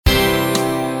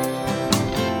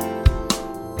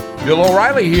Bill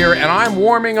O'Reilly here, and I'm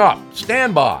warming up.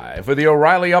 Stand by for the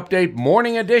O'Reilly Update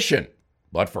Morning Edition.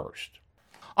 But first,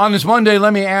 on this Monday,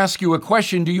 let me ask you a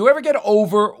question. Do you ever get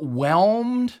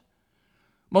overwhelmed?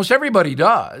 Most everybody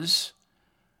does.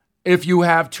 If you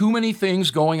have too many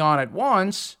things going on at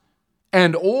once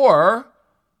or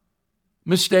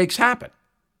mistakes happen.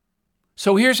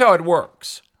 So here's how it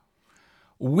works.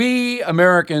 We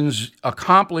Americans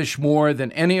accomplish more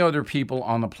than any other people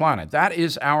on the planet. That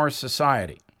is our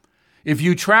society. If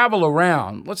you travel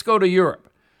around, let's go to Europe.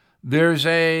 There's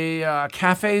a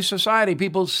cafe society.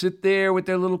 People sit there with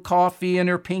their little coffee and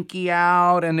their pinky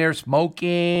out and they're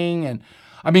smoking. And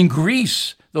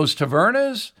Greece, those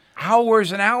tavernas,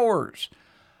 hours and hours.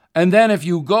 And then if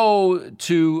you go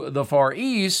to the Far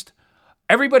East,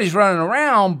 everybody's running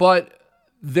around, but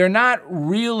they're not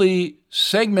really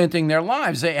segmenting their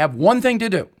lives. They have one thing to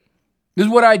do. This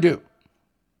is what I do.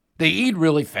 They eat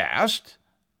really fast.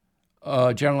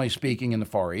 Generally speaking, in the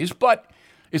Far East. But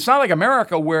it's not like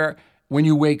America where when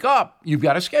you wake up, you've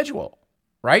got a schedule,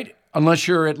 right? Unless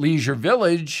you're at Leisure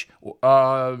Village,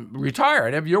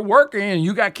 retired. If you're working and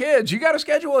you got kids, you got a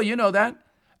schedule, you know that.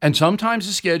 And sometimes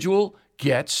the schedule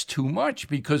gets too much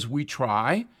because we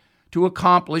try to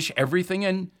accomplish everything.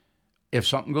 And if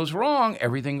something goes wrong,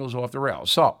 everything goes off the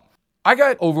rails. So I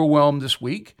got overwhelmed this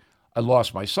week. I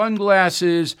lost my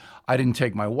sunglasses. I didn't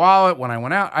take my wallet when I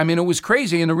went out. It was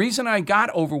crazy. And the reason I got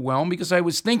overwhelmed because I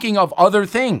was thinking of other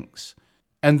things.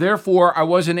 And therefore, I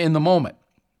wasn't in the moment.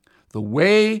 The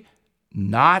way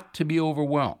not to be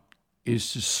overwhelmed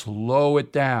is to slow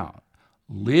it down.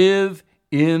 Live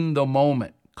in the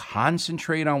moment.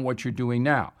 Concentrate on what you're doing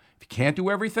now. If you can't do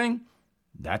everything,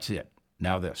 that's it.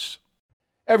 Now this.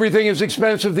 Everything is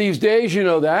expensive these days. You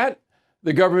know that.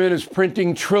 The government is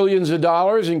printing trillions of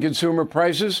dollars and consumer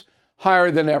prices higher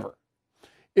than ever.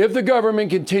 If the government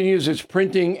continues its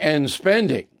printing and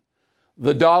spending,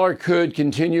 the dollar could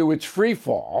continue its free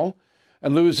fall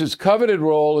and lose its coveted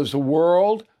role as the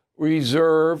world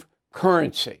reserve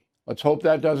currency. Let's hope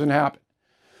that doesn't happen.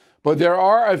 But there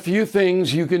are a few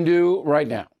things you can do right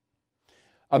now.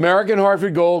 American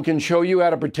Hartford Gold can show you how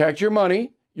to protect your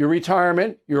money, your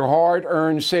retirement, your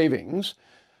hard-earned savings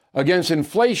against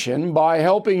inflation by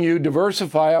helping you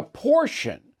diversify a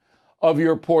portion of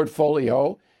your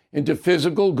portfolio into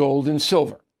physical gold and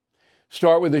silver.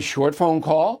 Start with a short phone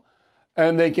call,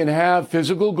 and they can have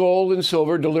physical gold and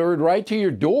silver delivered right to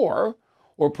your door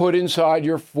or put inside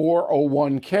your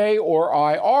 401k or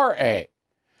IRA.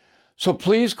 So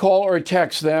please call or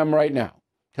text them right now.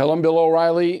 Tell them Bill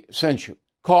O'Reilly sent you.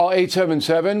 Call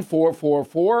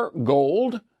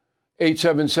 877-444-GOLD,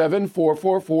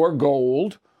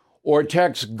 877-444-GOLD, or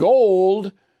text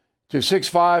GOLD to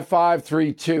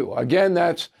 65532. Again,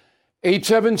 that's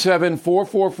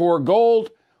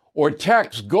 877-444-GOLD, or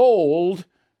text GOLD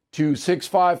to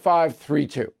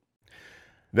 65532.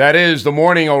 That is the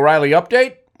Morning O'Reilly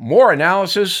Update. More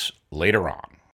analysis later on.